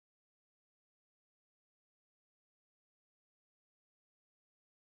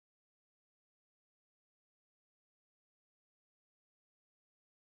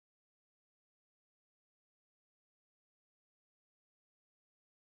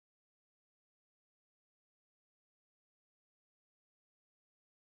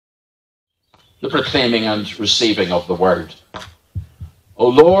the proclaiming and receiving of the word. O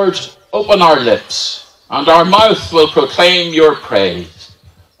Lord, open our lips, and our mouth will proclaim your praise.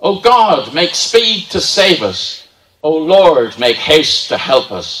 O God, make speed to save us. O Lord, make haste to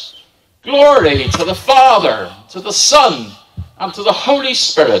help us. Glory to the Father, to the Son, and to the Holy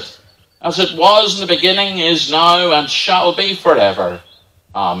Spirit, as it was in the beginning, is now, and shall be forever.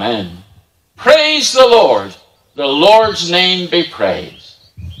 Amen. Praise the Lord. The Lord's name be praised.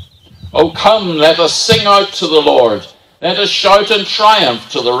 O come, let us sing out to the Lord. Let us shout in triumph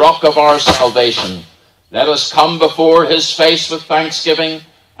to the rock of our salvation. Let us come before his face with thanksgiving,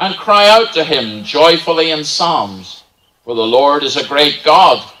 and cry out to him joyfully in psalms. For the Lord is a great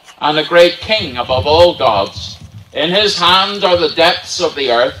God, and a great King above all gods. In his hand are the depths of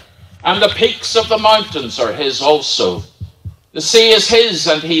the earth, and the peaks of the mountains are his also. The sea is his,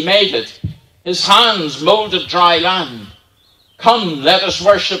 and he made it. His hands moulded dry land. Come, let us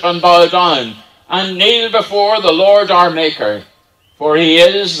worship and bow down, and kneel before the Lord our Maker. For he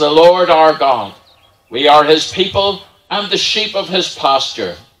is the Lord our God. We are his people, and the sheep of his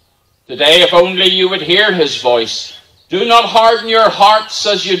pasture. Today, if only you would hear his voice. Do not harden your hearts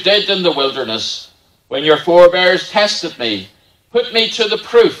as you did in the wilderness, when your forebears tested me, put me to the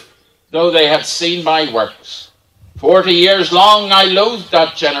proof, though they had seen my works. 40 years long I loathed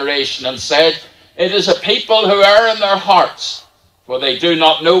that generation, and said, it is a people who err in their hearts, for they do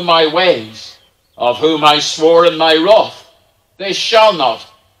not know my ways, of whom I swore in my wrath, they shall not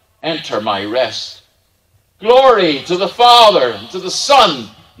enter my rest. Glory to the Father, and to the Son,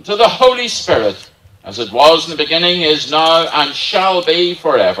 and to the Holy Spirit, as it was in the beginning, is now, and shall be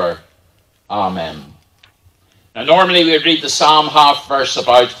forever. Amen. Now, normally we would read the Psalm half verse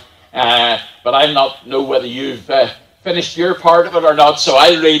about, but I'll not know whether you've finished your part of it or not, so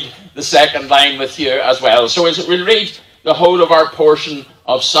I'll read the second line with you as well. So we'll read the whole of our portion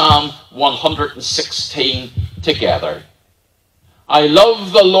of Psalm 116 together. I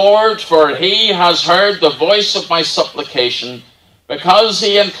love the Lord, for he has heard the voice of my supplication, because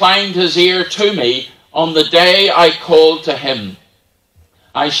he inclined his ear to me on the day I called to him.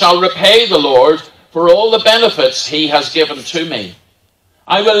 I shall repay the Lord for all the benefits he has given to me.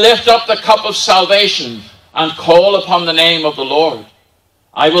 I will lift up the cup of salvation and call upon the name of the Lord.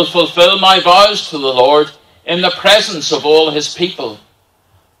 I will fulfill my vows to the Lord in the presence of all his people.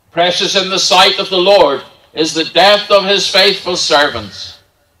 Precious in the sight of the Lord is the death of his faithful servants.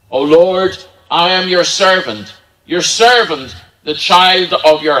 O Lord, I am your servant, the child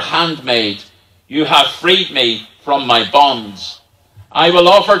of your handmaid. You have freed me from my bonds. I will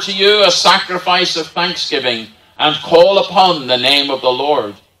offer to you a sacrifice of thanksgiving and call upon the name of the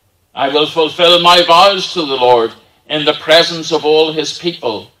Lord. I will fulfill my vows to the Lord in the presence of all his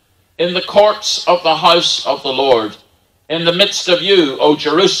people, in the courts of the house of the Lord, in the midst of you, O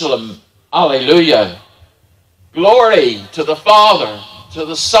Jerusalem. Alleluia. Glory to the Father, to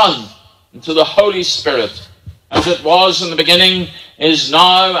the Son, and to the Holy Spirit, as it was in the beginning, is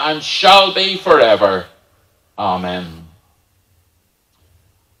now, and shall be forever. Amen.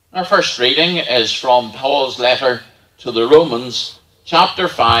 Our first reading is from Paul's letter to the Romans, chapter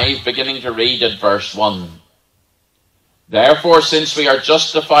 5, beginning to read at verse 1. Therefore, since we are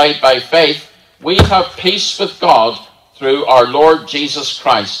justified by faith, we have peace with God through our Lord Jesus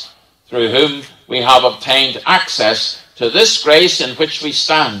Christ, through whom we have obtained access to this grace in which we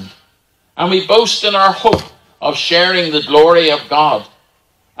stand. And we boast in our hope of sharing the glory of God.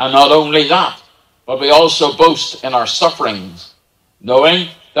 And not only that, but we also boast in our sufferings, knowing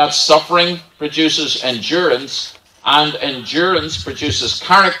that suffering produces endurance, and endurance produces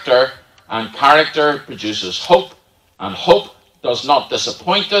character, and character produces hope, and hope does not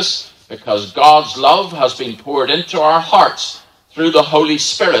disappoint us, because God's love has been poured into our hearts through the Holy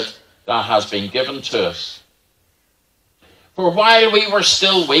Spirit that has been given to us. For while we were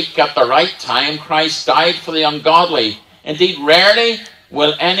still weak, at the right time Christ died for the ungodly. Indeed, rarely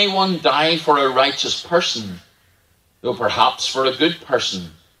will anyone die for a righteous person, though perhaps for a good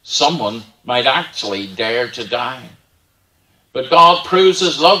person someone might actually dare to die. But God proves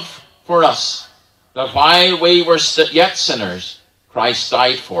his love for us, that while we were yet sinners, Christ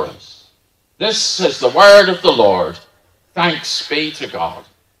died for us. This is the word of the Lord. Thanks be to God.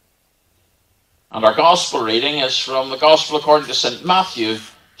 And our gospel reading is from the Gospel according to St. Matthew,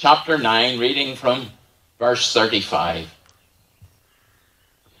 chapter 9, reading from verse 35.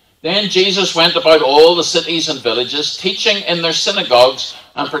 Then Jesus went about all the cities and villages, teaching in their synagogues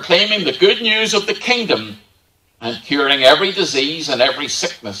and proclaiming the good news of the kingdom, and curing every disease and every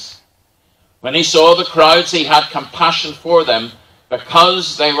sickness. When he saw the crowds, he had compassion for them,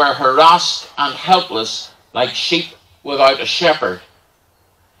 because they were harassed and helpless like sheep without a shepherd.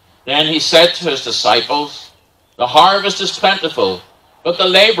 Then he said to his disciples, "The harvest is plentiful, but the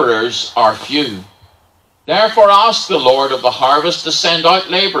laborers are few. Therefore ask the Lord of the harvest to send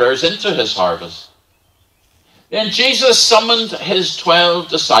out laborers into his harvest." Then Jesus summoned his 12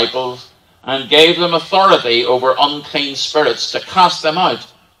 disciples and gave them authority over unclean spirits to cast them out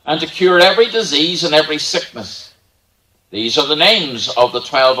and to cure every disease and every sickness. These are the names of the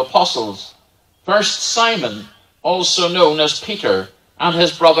 12 apostles. First, Simon, also known as Peter, and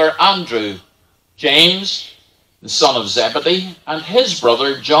his brother Andrew, James, the son of Zebedee, and his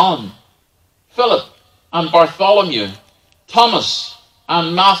brother John, Philip and Bartholomew, Thomas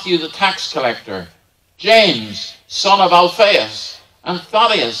and Matthew the tax collector, James, son of Alphaeus, and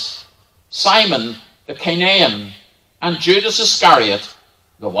Thaddeus, Simon the Canaan, and Judas Iscariot,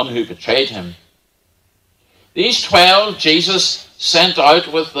 the one who betrayed him. These 12 Jesus sent out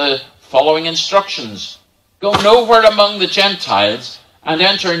with the following instructions: "Go nowhere among the Gentiles, and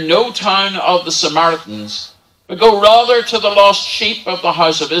enter no town of the Samaritans, but go rather to the lost sheep of the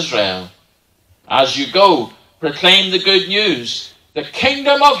house of Israel. As you go, proclaim the good news. The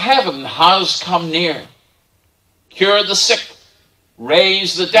kingdom of heaven has come near. Cure the sick,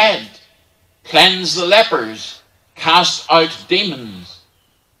 raise the dead, cleanse the lepers, cast out demons.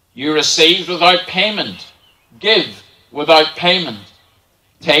 You received without payment, give without payment.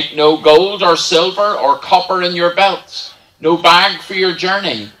 Take no gold or silver or copper in your belts, no bag for your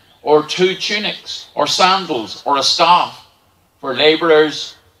journey, or 2 tunics, or sandals, or a staff, for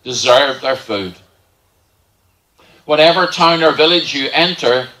laborers deserve their food. Whatever town or village you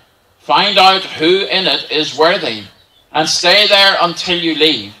enter, find out who in it is worthy, and stay there until you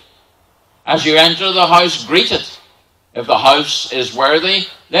leave. As you enter the house, greet it. If the house is worthy,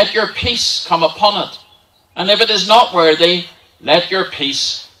 let your peace come upon it. And if it is not worthy, let your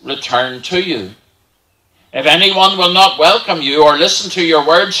peace return to you. If anyone will not welcome you or listen to your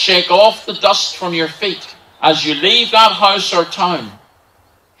words, shake off the dust from your feet as you leave that house or town.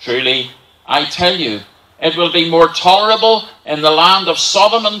 Truly, I tell you, it will be more tolerable in the land of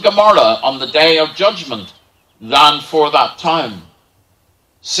Sodom and Gomorrah on the day of judgment than for that town.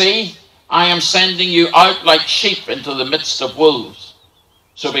 See, I am sending you out like sheep into the midst of wolves.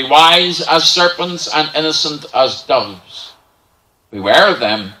 So be wise as serpents and innocent as doves. Beware of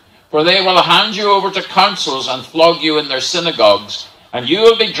them, for they will hand you over to councils and flog you in their synagogues, and you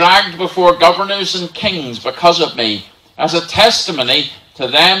will be dragged before governors and kings because of me, as a testimony to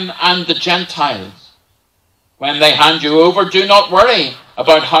them and the Gentiles. When they hand you over, do not worry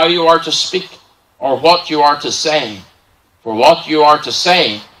about how you are to speak or what you are to say, for what you are to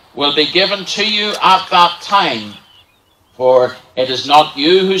say will be given to you at that time. For it is not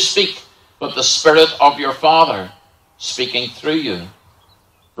you who speak, but the Spirit of your Father speaking through you.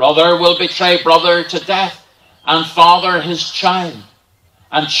 Brother will betray brother to death, and father his child.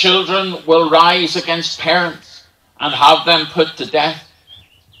 And children will rise against parents, and have them put to death.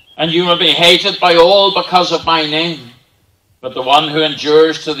 And you will be hated by all because of my name, but the one who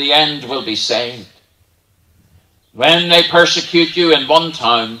endures to the end will be saved. When they persecute you in one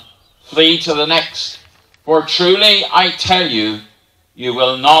town, flee to the next. For truly I tell you, you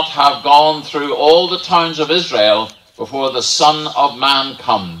will not have gone through all the towns of Israel before the Son of Man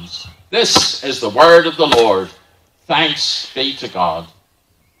comes. This is the word of the Lord. Thanks be to God.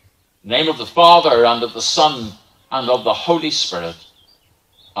 In the name of the Father, and of the Son, and of the Holy Spirit.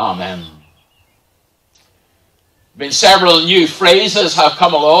 Amen. Several new phrases have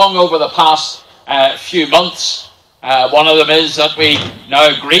come along over the past few months. One of them is that we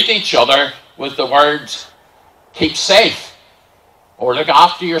now greet each other with the words, keep safe, or look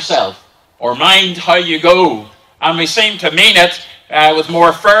after yourself, or mind how you go. And we seem to mean it with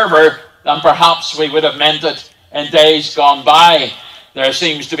more fervour than perhaps we would have meant it in days gone by. There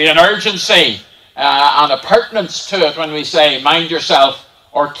seems to be an urgency and a pertinence to it when we say mind yourself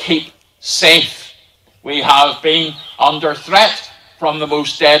or keep safe. We have been under threat from the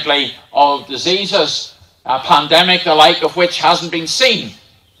most deadly of diseases, a pandemic the like of which hasn't been seen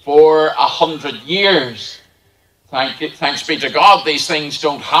for 100 years. Thanks be to God, these things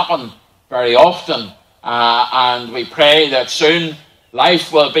don't happen very often. And we pray that soon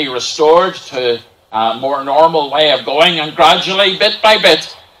life will be restored to a more normal way of going, and gradually, bit by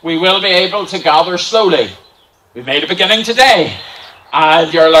bit, we will be able to gather slowly. We've made a beginning today,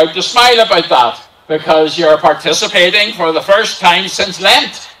 and you're allowed to smile about that, because you're participating for the first time since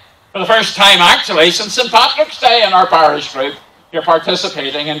Lent. For the first time, actually, since St. Patrick's Day in our parish group, you're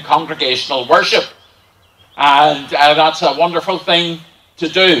participating in congregational worship. And that's a wonderful thing to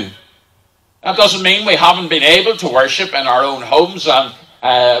do. That doesn't mean we haven't been able to worship in our own homes,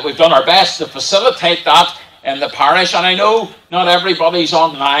 and we've done our best to facilitate that in the parish. And I know not everybody's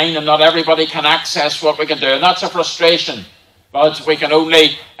online and not everybody can access what we can do, and that's a frustration. But we can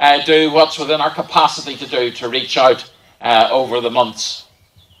only do what's within our capacity to do, to reach out over the months.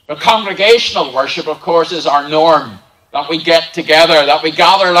 But congregational worship, of course, is our norm, that we get together, that we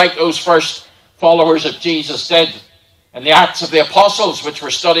gather like those first followers of Jesus did. In the Acts of the Apostles, which we're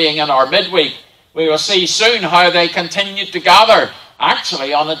studying in our midweek, we will see soon how they continued to gather,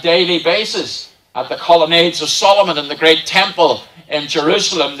 actually on a daily basis. At the colonnades of Solomon in the great temple in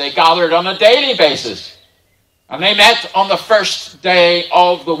Jerusalem, they gathered on a daily basis. And they met on the first day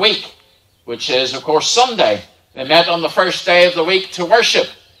of the week, which is, of course, Sunday. They met on the first day of the week to worship.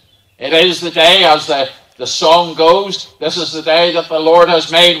 It is the day, as the song goes, this is the day that the Lord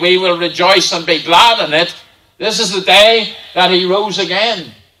has made. We will rejoice and be glad in it. This is the day that he rose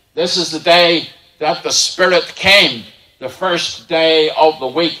again. This is the day that the Spirit came. The first day of the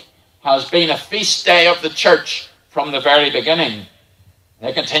week has been a feast day of the church from the very beginning.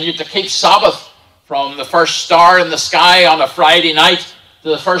 They continued to keep Sabbath from the first star in the sky on a Friday night to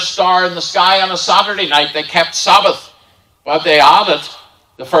the first star in the sky on a Saturday night. They kept Sabbath, but they added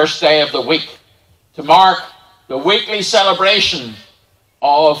the first day of the week to mark the weekly celebration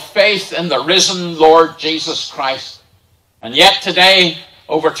of faith in the risen Lord Jesus Christ. And yet today,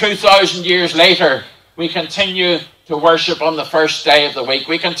 over 2,000 years later, we continue to worship on the first day of the week.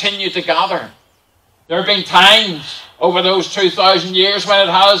 We continue to gather. There have been times over those 2,000 years when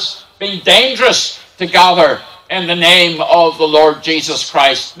it has been dangerous to gather in the name of the Lord Jesus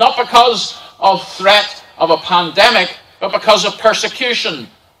Christ. Not because of threat of a pandemic, but because of persecution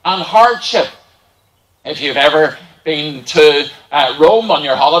and hardship. If you've ever been to Rome on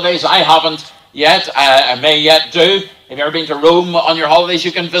your holidays, I haven't yet, I may yet do. If you've ever been to Rome on your holidays,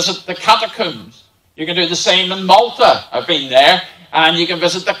 you can visit the catacombs. You can do the same in Malta. I've been there. And you can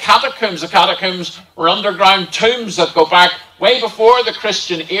visit the catacombs. The catacombs were underground tombs that go back way before the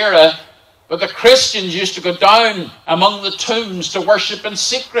Christian era. But the Christians used to go down among the tombs to worship in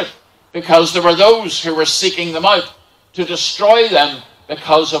secret, because there were those who were seeking them out to destroy them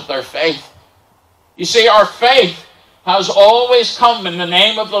because of their faith. You see, our faith has always come in the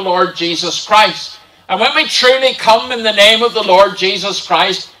name of the Lord Jesus Christ. And when we truly come in the name of the Lord Jesus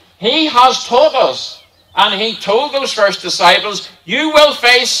Christ, he has taught us, and he told those first disciples, you will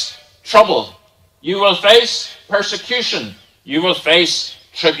face trouble. You will face persecution. You will face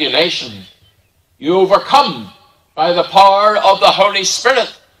tribulation. You overcome by the power of the Holy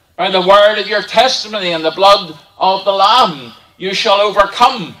Spirit, by the word of your testimony and the blood of the Lamb. You shall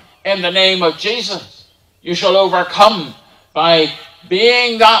overcome in the name of Jesus. You shall overcome by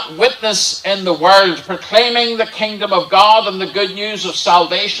being that witness in the world, proclaiming the kingdom of God and the good news of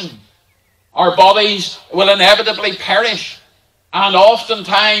salvation. Our bodies will inevitably perish, and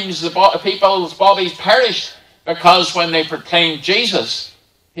oftentimes people's bodies perish because when they proclaimed Jesus,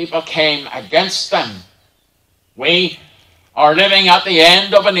 people came against them. We are living at the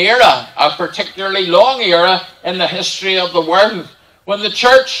end of an era, a particularly long era in the history of the world, when the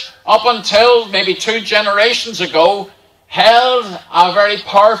church, up until maybe 2 generations ago, held a very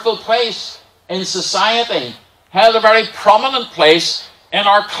powerful place in society, held a very prominent place in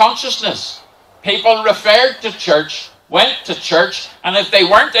our consciousness. People referred to church, went to church, and if they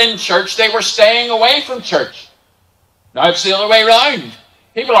weren't in church, they were staying away from church. Now it's the other way around.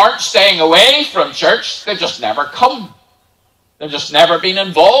 People aren't staying away from church, they just never come. They've just never been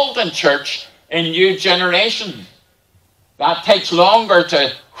involved in church in new generations. That takes longer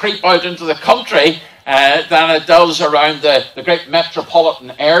to creep out into the country than it does around the great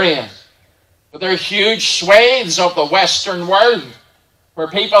metropolitan areas. But there are huge swathes of the Western world where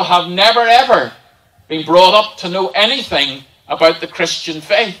people have never ever been brought up to know anything about the Christian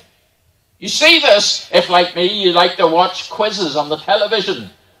faith. You see this if, like me, you like to watch quizzes on the television.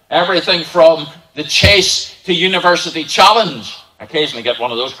 Everything from the Chase to University Challenge. I occasionally get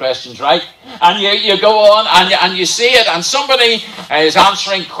one of those questions right. And you go on and you see it, and somebody is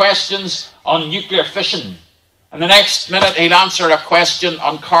answering questions on nuclear fission. And the next minute he'll answer a question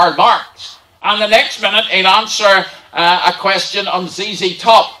on Karl Marx. And the next minute he'll answer a question on ZZ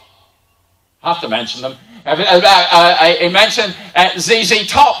Top. I have to mention them. He mentioned ZZ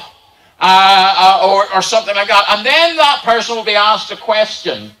Top. Or something like that. And then that person will be asked a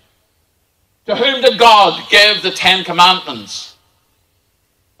question. To whom did God give the 10 Commandments?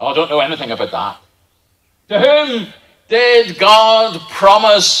 Oh, I don't know anything about that. To whom did God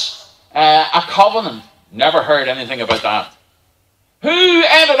promise a covenant? Never heard anything about that. Who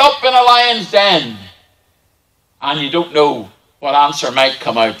ended up in a lion's den? And you don't know what answer might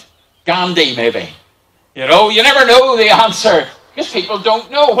come out. Gandhi, maybe. You know, you never know the answer. Because people don't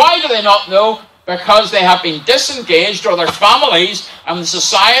know. Why do they not know? because they have been disengaged, or their families and the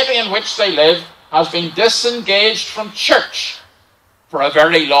society in which they live has been disengaged from church for a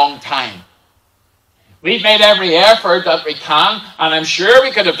very long time. We've made every effort that we can, and I'm sure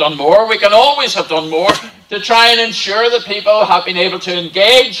we could have done more. We can always have done more to try and ensure that people have been able to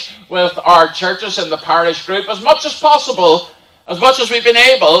engage with our churches in the parish group as much as possible, as much as we've been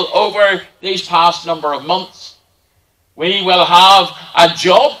able over these past number of months. We will have a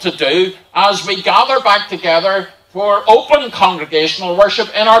job to do as we gather back together for open congregational worship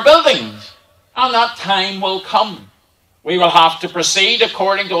in our buildings. And that time will come. We will have to proceed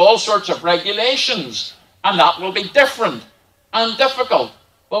according to all sorts of regulations. And that will be different and difficult.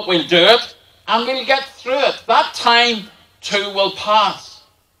 But we'll do it and we'll get through it. That time too will pass.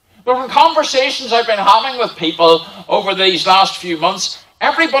 But from conversations I've been having with people over these last few months,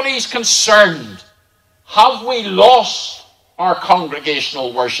 everybody's concerned. Have we lost our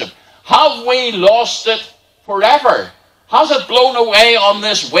congregational worship? Have we lost it forever? Has it blown away on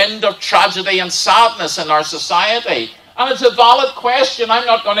this wind of tragedy and sadness in our society? And it's a valid question. I'm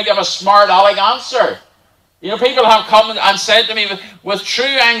not going to give a smart aleck answer. You know, people have come and said to me with true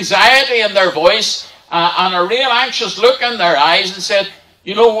anxiety in their voice and a real anxious look in their eyes and said,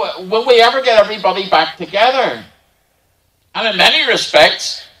 you know, will we ever get everybody back together? And in many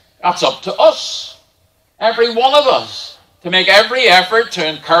respects, that's up to us. Every one of us, to make every effort to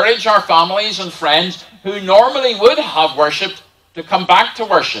encourage our families and friends who normally would have worshipped to come back to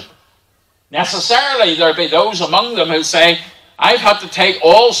worship. Necessarily, there'll be those among them who say, I've had to take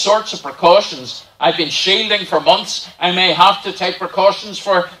all sorts of precautions. I've been shielding for months. I may have to take precautions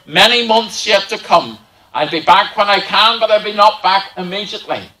for many months yet to come. I'll be back when I can, but I'll be not back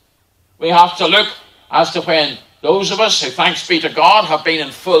immediately. We have to look as to when those of us who, thanks be to God, have been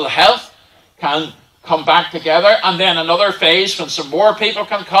in full health can come back together, and then another phase when some more people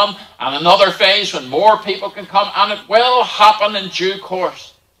can come, and another phase when more people can come, and it will happen in due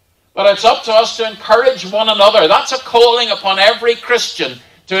course. But it's up to us to encourage one another. That's a calling upon every Christian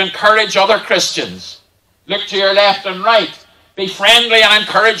to encourage other Christians. Look to your left and right. Be friendly and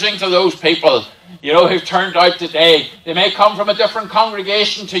encouraging to those people, you know, who've turned out today. They may come from a different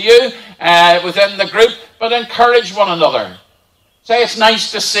congregation to you within the group, but encourage one another. Say, it's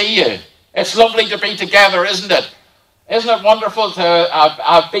nice to see you. It's lovely to be together, isn't it? Isn't it wonderful to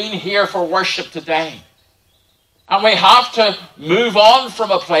have been here for worship today? And we have to move on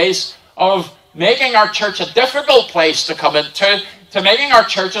from a place of making our church a difficult place to come into, to making our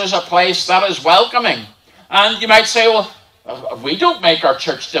churches a place that is welcoming. And you might say, well, we don't make our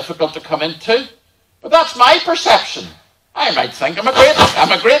church difficult to come into. But that's my perception. I might think I'm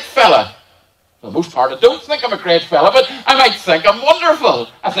a great fella. For the most part, I don't think I'm a great fella, but I might think I'm wonderful.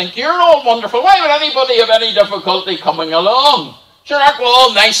 I think you're all wonderful. Why would anybody have any difficulty coming along? Sure, aren't we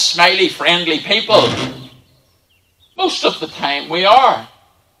all nice, smiley, friendly people? Most of the time we are.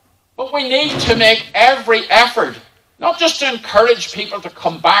 But we need to make every effort, not just to encourage people to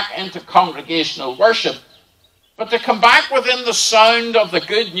come back into congregational worship, but to come back within the sound of the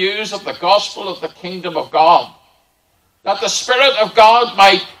good news of the gospel of the kingdom of God. That the Spirit of God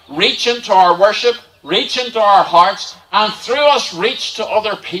might reach into our worship, reach into our hearts, and through us reach to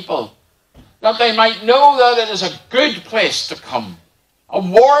other people. That they might know that it is a good place to come, a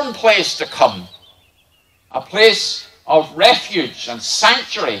warm place to come, a place of refuge and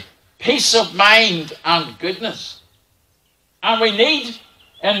sanctuary, peace of mind and goodness. And we need,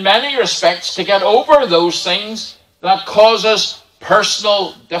 in many respects, to get over those things that cause us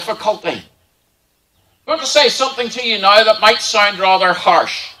personal difficulty. I'm going to say something to you now that might sound rather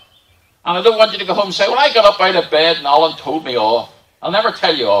harsh. And I don't want you to go home and say, well, I got up out of bed and Alan told me off. I'll never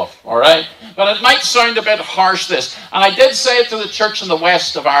tell you off, all right? But it might sound a bit harsh, this. And I did say it to the church in the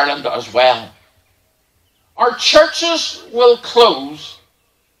west of Ireland as well. Our churches will close,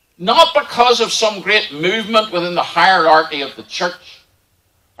 not because of some great movement within the hierarchy of the church.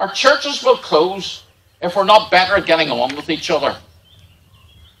 Our churches will close if we're not better at getting on with each other.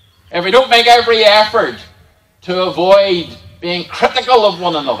 If we don't make every effort to avoid being critical of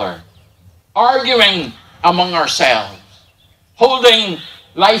one another, arguing among ourselves, holding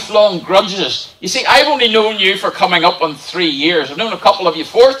lifelong grudges. You see, I've only known you for coming up on 3 years. I've known a couple of you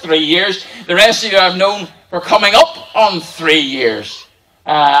for 3 years. The rest of you I've known for coming up on 3 years.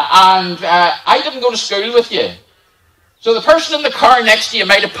 I didn't go to school with you. So the person in the car next to you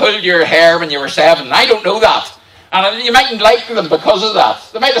might have pulled your hair when you were 7. I don't know that. And you mightn't like them because of that.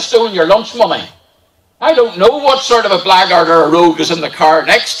 They might have stolen your lunch money. I don't know what sort of a blackguard or a rogue is in the car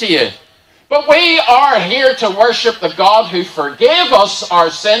next to you. But we are here to worship the God who forgave us our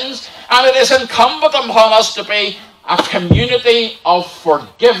sins, and it is incumbent upon us to be a community of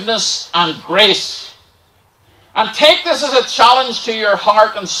forgiveness and grace. And take this as a challenge to your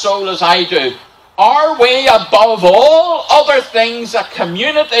heart and soul as I do. Are we, above all other things, a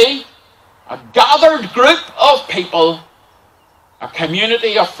community, a gathered group of people, a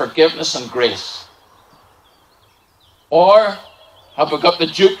community of forgiveness and grace? Or have we got the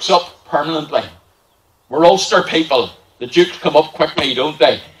dukes up permanently? We're Ulster people. The dukes come up quickly, don't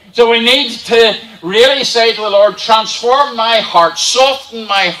they? So we need to really say to the Lord, transform my heart, soften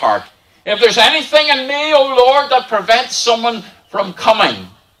my heart. If there's anything in me, O Lord, that prevents someone from coming,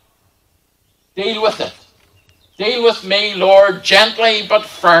 deal with it. Deal with me, Lord, gently but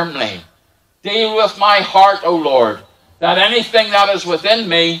firmly. Deal with my heart, O Lord, that anything that is within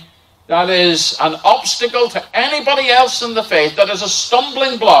me that is an obstacle to anybody else in the faith, that is a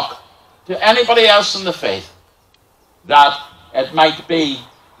stumbling block to anybody else in the faith, that it might be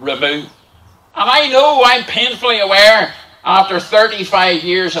removed. And I know, I'm painfully aware, after 35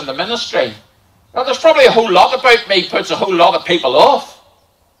 years in the ministry, that there's probably a whole lot about me puts a whole lot of people off.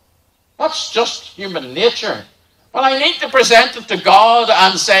 That's just human nature. But I need to present it to God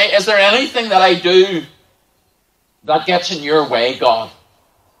and say, is there anything that I do that gets in your way, God?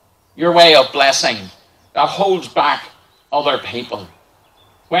 Your way of blessing that holds back other people.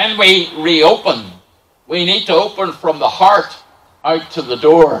 When we reopen, we need to open from the heart out to the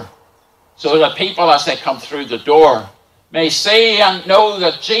door, so that people, as they come through the door, may see and know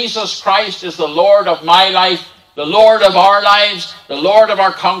that Jesus Christ is the Lord of my life, the Lord of our lives, the Lord of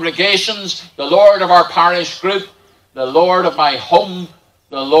our congregations, the Lord of our parish group, the Lord of my home,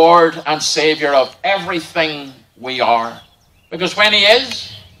 the Lord and Saviour of everything we are. Because when He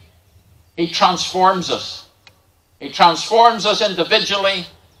is, He transforms us. He transforms us individually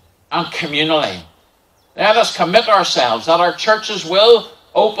and communally. Let us commit ourselves that our churches will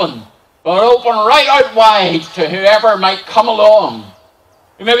open, but open right out wide to whoever might come along.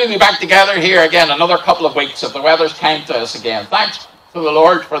 We maybe be back together here again another couple of weeks if the weather's kind to us again. Thanks to the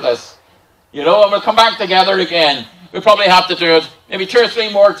Lord for this. You know, and we'll come back together again. We'll probably have to do it maybe 2 or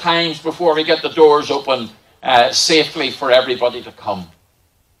 3 more times before we get the doors open safely for everybody to come.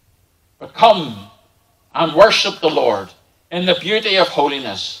 But come and worship the Lord in the beauty of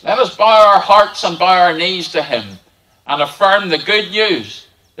holiness. Let us bow our hearts and bow our knees to Him and affirm the good news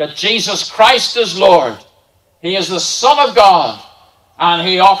that Jesus Christ is Lord. He is the Son of God, and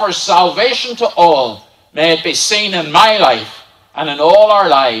He offers salvation to all. May it be seen in my life and in all our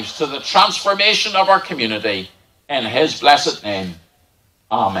lives to the transformation of our community. In His blessed name.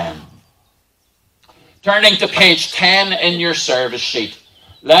 Amen. Turning to page 10 in your service sheet.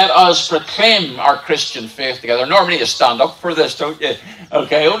 Let us proclaim our Christian faith together. Normally you stand up for this, don't you?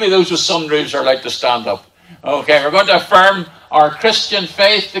 Okay, only those with sunroofs are allowed to stand up. Okay, we're going to affirm our Christian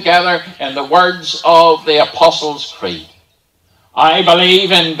faith together in the words of the Apostles' Creed. I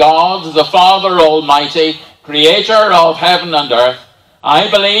believe in God, the Father Almighty, creator of heaven and earth. I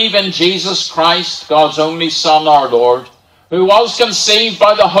believe in Jesus Christ, God's only Son, our Lord, who was conceived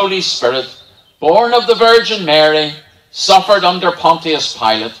by the Holy Spirit, born of the Virgin Mary, suffered under Pontius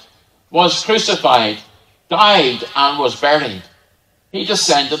Pilate, was crucified, died, and was buried. He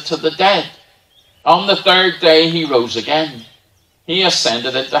descended to the dead. On the 3rd day he rose again. He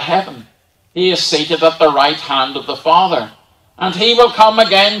ascended into heaven. He is seated at the right hand of the Father, and He will come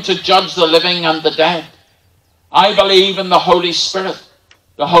again to judge the living and the dead. I believe in the Holy Spirit,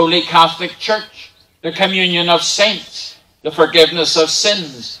 the Holy Catholic Church, the communion of saints, the forgiveness of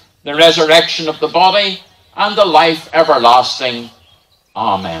sins, the resurrection of the body, and the life everlasting.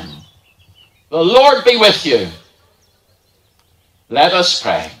 Amen. The Lord be with you. Let us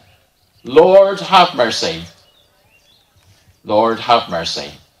pray. Lord, have mercy. Lord, have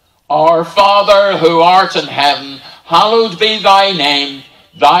mercy. Our Father, who art in heaven, hallowed be thy name.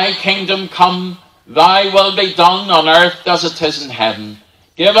 Thy kingdom come, thy will be done on earth as it is in heaven.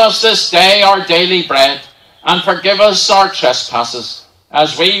 Give us this day our daily bread, and forgive us our trespasses,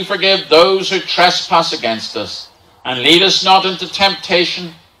 as we forgive those who trespass against us. And lead us not into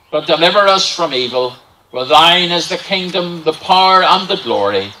temptation, but deliver us from evil. For thine is the kingdom, the power, and the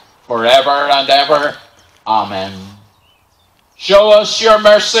glory, forever and ever. Amen. Show us your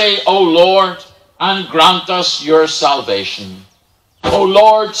mercy, O Lord, and grant us your salvation. O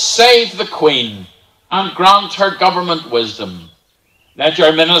Lord, save the Queen, and grant her government wisdom. Let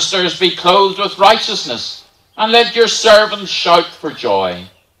your ministers be clothed with righteousness, and let your servants shout for joy.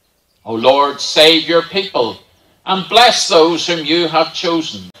 O Lord, save your people, and bless those whom you have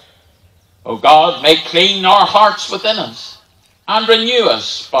chosen. O God, make clean our hearts within us, and renew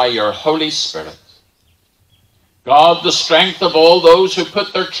us by your Holy Spirit. God, the strength of all those who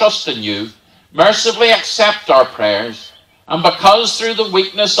put their trust in you, mercifully accept our prayers, and because through the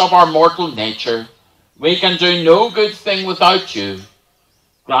weakness of our mortal nature we can do no good thing without you,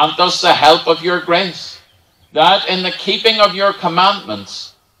 grant us the help of your grace, that in the keeping of your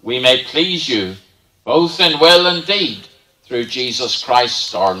commandments we may please you, both in will and deed, through Jesus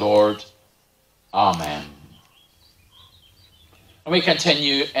Christ our Lord. Amen. And we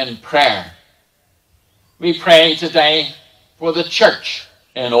continue in prayer. We pray today for the church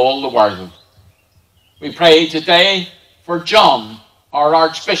in all the world. We pray today for John, our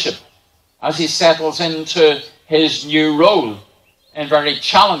Archbishop, as he settles into his new role in very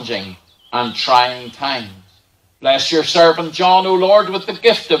challenging and trying times. Bless your servant John, O Lord, with the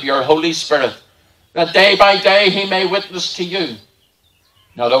gift of your Holy Spirit, that day by day he may witness to you,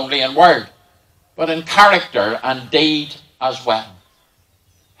 not only in word, but in character and deed as well.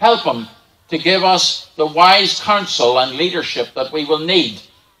 Help him to give us the wise counsel and leadership that we will need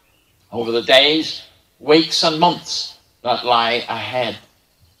over the days, weeks and months that lie ahead.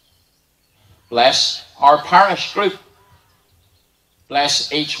 Bless our parish group.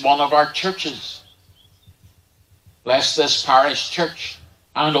 Bless each one of our churches. Bless this parish church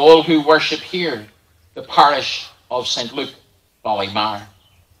and all who worship here, the parish of St. Luke, Ballymoyer.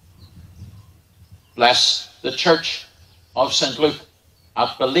 Bless the church of St. Luke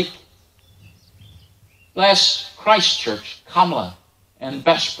at Belleek. Bless Christ Church, Camlough in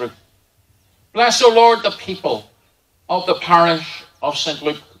Bessbrook. Bless, O Lord, the people of the parish of St.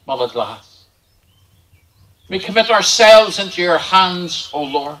 Luke, Mullaglass. We commit ourselves into your hands, O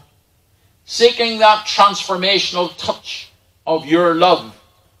Lord, seeking that transformational touch of your love,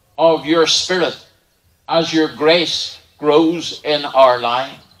 of your Spirit, as your grace grows in our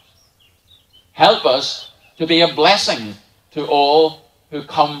lives. Help us to be a blessing to all who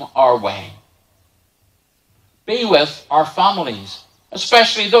come our way. Be with our families,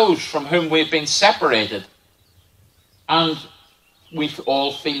 especially those from whom we've been separated, and we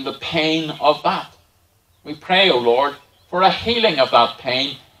all feel the pain of that. We pray, O Lord, for a healing of that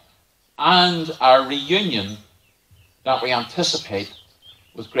pain and our reunion that we anticipate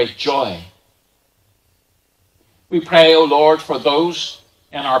with great joy. We pray, O Lord, for those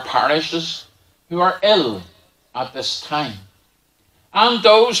in our parishes who are ill at this time, and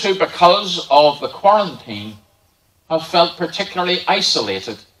those who, because of the quarantine, have felt particularly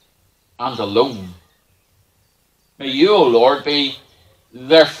isolated and alone. May you, O Lord, be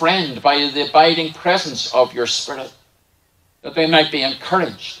their friend by the abiding presence of your Spirit, that they might be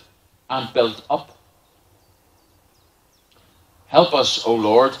encouraged and built up. Help us, O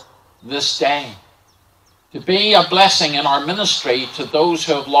Lord, this day to be a blessing in our ministry to those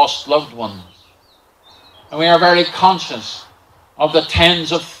who have lost loved ones. And we are very conscious of the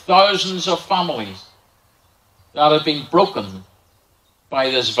tens of thousands of families that have been broken by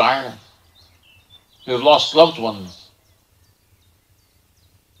this virus, who have lost loved ones.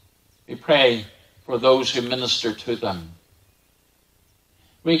 We pray for those who minister to them.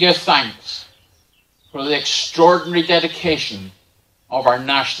 We give thanks for the extraordinary dedication of our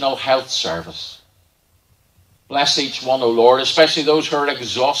National Health Service. Bless each one, O Lord, especially those who are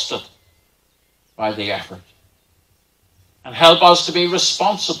exhausted by the effort. And help us to be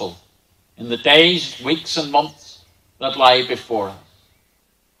responsible in the days, weeks and months that lie before us.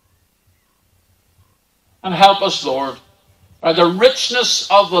 And help us, Lord, by the richness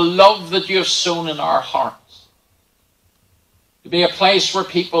of the love that you have sown in our hearts, to be a place where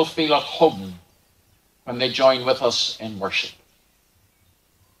people feel at home when they join with us in worship.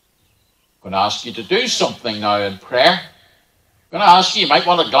 I'm going to ask you to do something now in prayer. I'm going to ask you, you might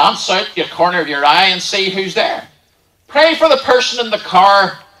want to glance out the corner of your eye and see who's there. Pray for the person in the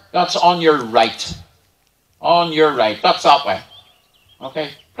car that's on your right. On your right. That's that way.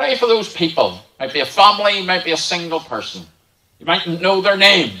 Okay? Pray for those people. Might be a family, might be a single person. You mightn't know their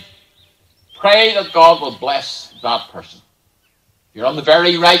name. Pray that God will bless that person. If you're on the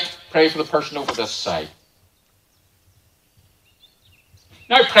very right, pray for the person over this side.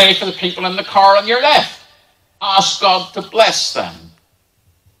 Now pray for the people in the car on your left. Ask God to bless them.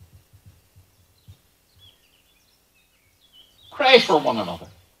 Pray for one another.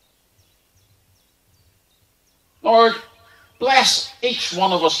 Lord, bless each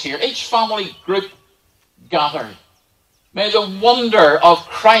one of us here, each family group gathered. May the wonder of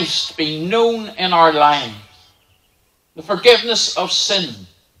Christ be known in our lives. The forgiveness of sin,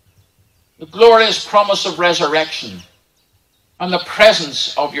 the glorious promise of resurrection, and the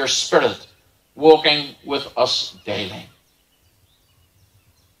presence of your Spirit walking with us daily.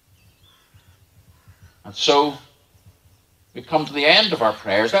 And so, we come to the end of our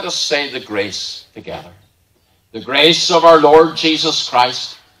prayers. Let us say the grace together. The grace of our Lord Jesus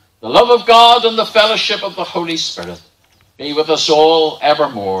Christ, the love of God and the fellowship of the Holy Spirit be with us all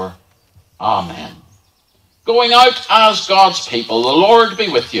evermore. Amen. Going out as God's people, the Lord be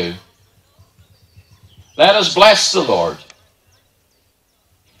with you. Let us bless the Lord.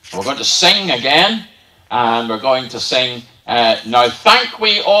 We're going to sing again, and we're going to sing, Now Thank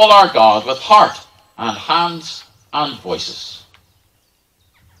We All Our God, with heart and hands and voices.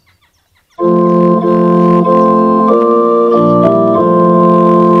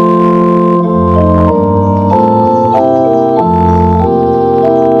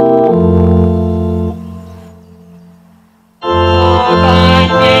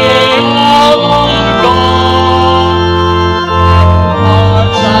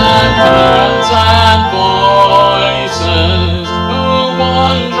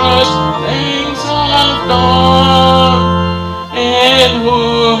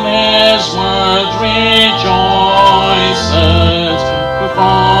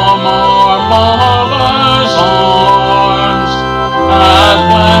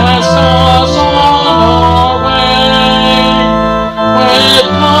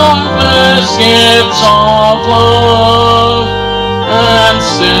 Gifts of love, and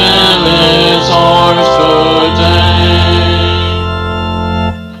still is ours today.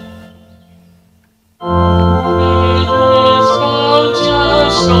 It is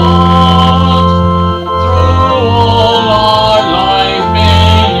bounteous God, through all our life be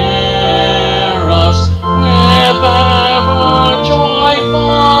near us, with ever joyful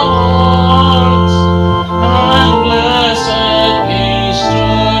hearts, and blessed peace to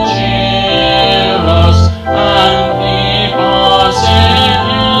cheer us and keep us in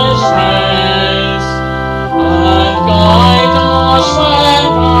His grace, and guide us when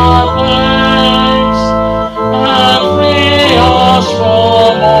perplexed, and free us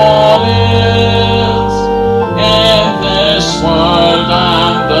from all ills in this world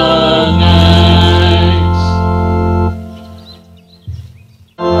and the next.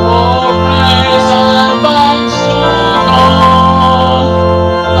 Oh, praise and thanks to God, the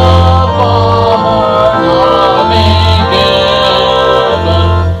Father having given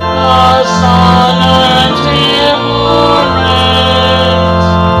the Son and Him who reigns,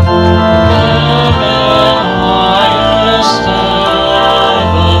 Him in highest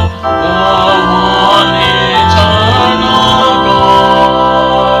heaven, the one eternal God,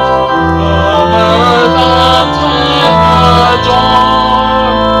 whom earth and heaven adore.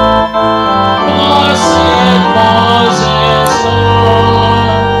 Blessed was His Lord,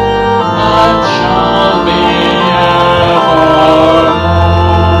 and shall be evermore.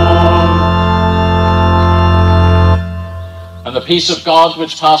 And the peace of God,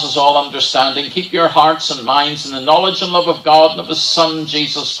 which passes all understanding, keep your hearts and minds in the knowledge and love of God and of His Son,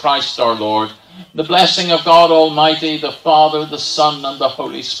 Jesus Christ our Lord. The blessing of God Almighty, the Father, the Son, and the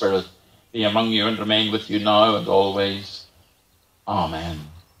Holy Spirit be among you and remain with you now and always. Amen.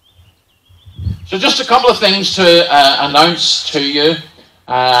 So just a couple of things to announce to you.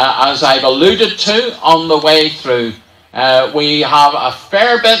 As I've alluded to on the way through, we have a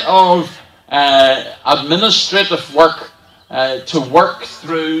fair bit of administrative work to work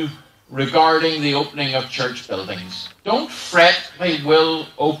through regarding the opening of church buildings. Don't fret, they will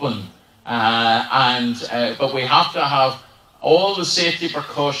open, but we have to have all the safety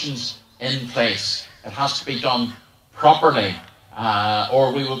precautions in place. It has to be done properly,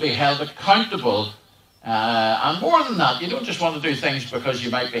 or we will be held accountable. And more than that, you don't just want to do things because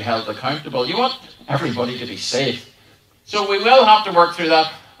you might be held accountable. You want everybody to be safe. So we will have to work through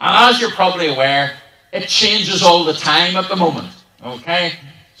that. And as you're probably aware, it changes all the time at the moment. Okay?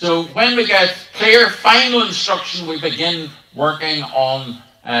 So when we get clear, final instruction, we begin working on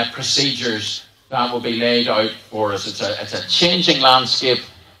procedures that will be laid out for us. It's a changing landscape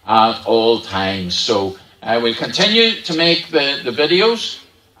at all times. So we'll continue to make the videos,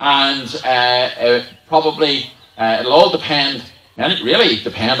 and probably it'll all depend, and it really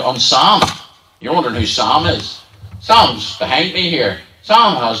depend on Sam. You're wondering who Sam is. Sam's behind me here.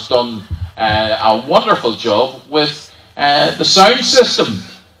 Sam has done a wonderful job with the sound system,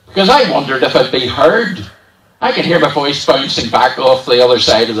 because I wondered if I'd be heard. I can hear my voice bouncing back off the other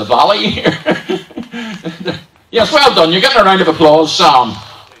side of the valley here. Yes, well done. You're getting a round of applause, Sam.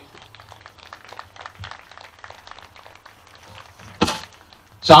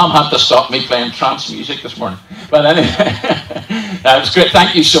 Sam had to stop me playing trance music this morning. But anyway, that was great.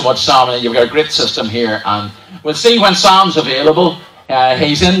 Thank you so much, Sam. You've got a great system here. And we'll see when Sam's available.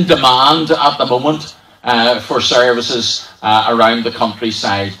 He's in demand at the moment for services around the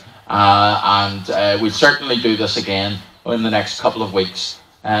countryside. And we'll certainly do this again in the next couple of weeks.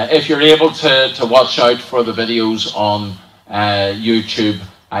 If you're able to watch out for the videos on YouTube,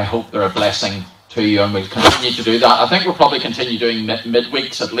 I hope they're a blessing to you, and we'll continue to do that. I think we'll probably continue doing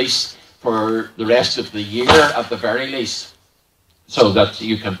midweeks at least for the rest of the year at the very least, so that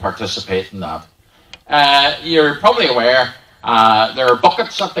you can participate in that. You're probably aware there are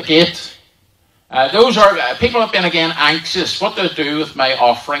buckets at the gate. Those are people have been again anxious what to do with my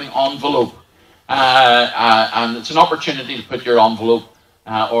offering envelope, and it's an opportunity to put your envelope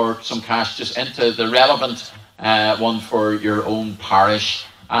or some cash just into the relevant one for your own parish,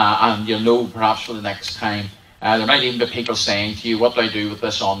 and you'll know perhaps for the next time. There might even be people saying to you, what do I do with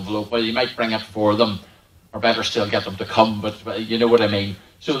this envelope? Well, you might bring it for them, or better still get them to come, but you know what I mean.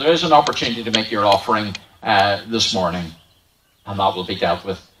 So there is an opportunity to make your offering this morning, and that will be dealt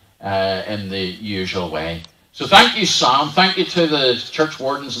with in the usual way. So thank you, Sam. Thank you to the church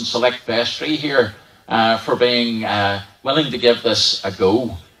wardens and select vestry here for being willing to give this a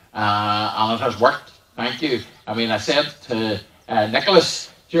go, and it has worked. Thank you. I mean, I said to Nicholas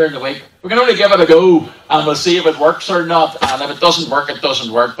during the week, we can only give it a go and we'll see if it works or not, and if it doesn't work, it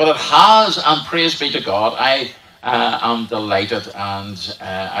doesn't work, but it has, and praise be to God. I am delighted, and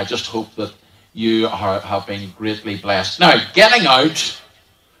I just hope that you have been greatly blessed. Now, getting out,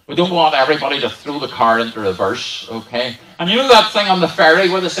 we don't want everybody to throw the car into reverse, okay? And you know that thing on the ferry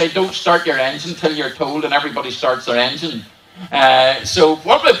where they say, don't start your engine till you're told, and everybody starts their engine? So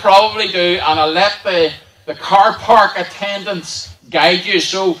what we'll probably do, and I'll let the car park attendants guide you.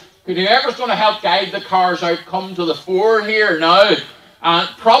 So could whoever's going to help guide the cars out come to the fore here now? And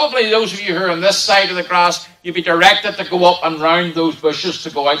probably those of you who are on this side of the grass, you'll be directed to go up and round those bushes to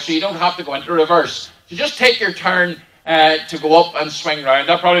go out, so you don't have to go into reverse. So just take your turn to go up and swing round.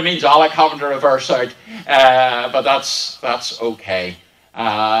 That probably means Alec having to reverse out, but that's okay.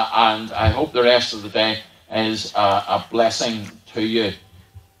 And I hope the rest of the day is a blessing to you.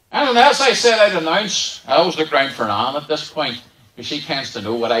 And as I said, I'd announce. I always look round for Anne at this point, because she tends to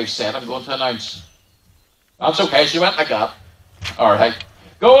know what I've said I'm going to announce. That's okay, she went like that. All right.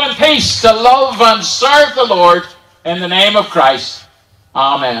 Go in peace to love and serve the Lord in the name of Christ.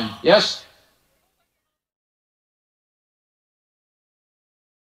 Amen. Yes?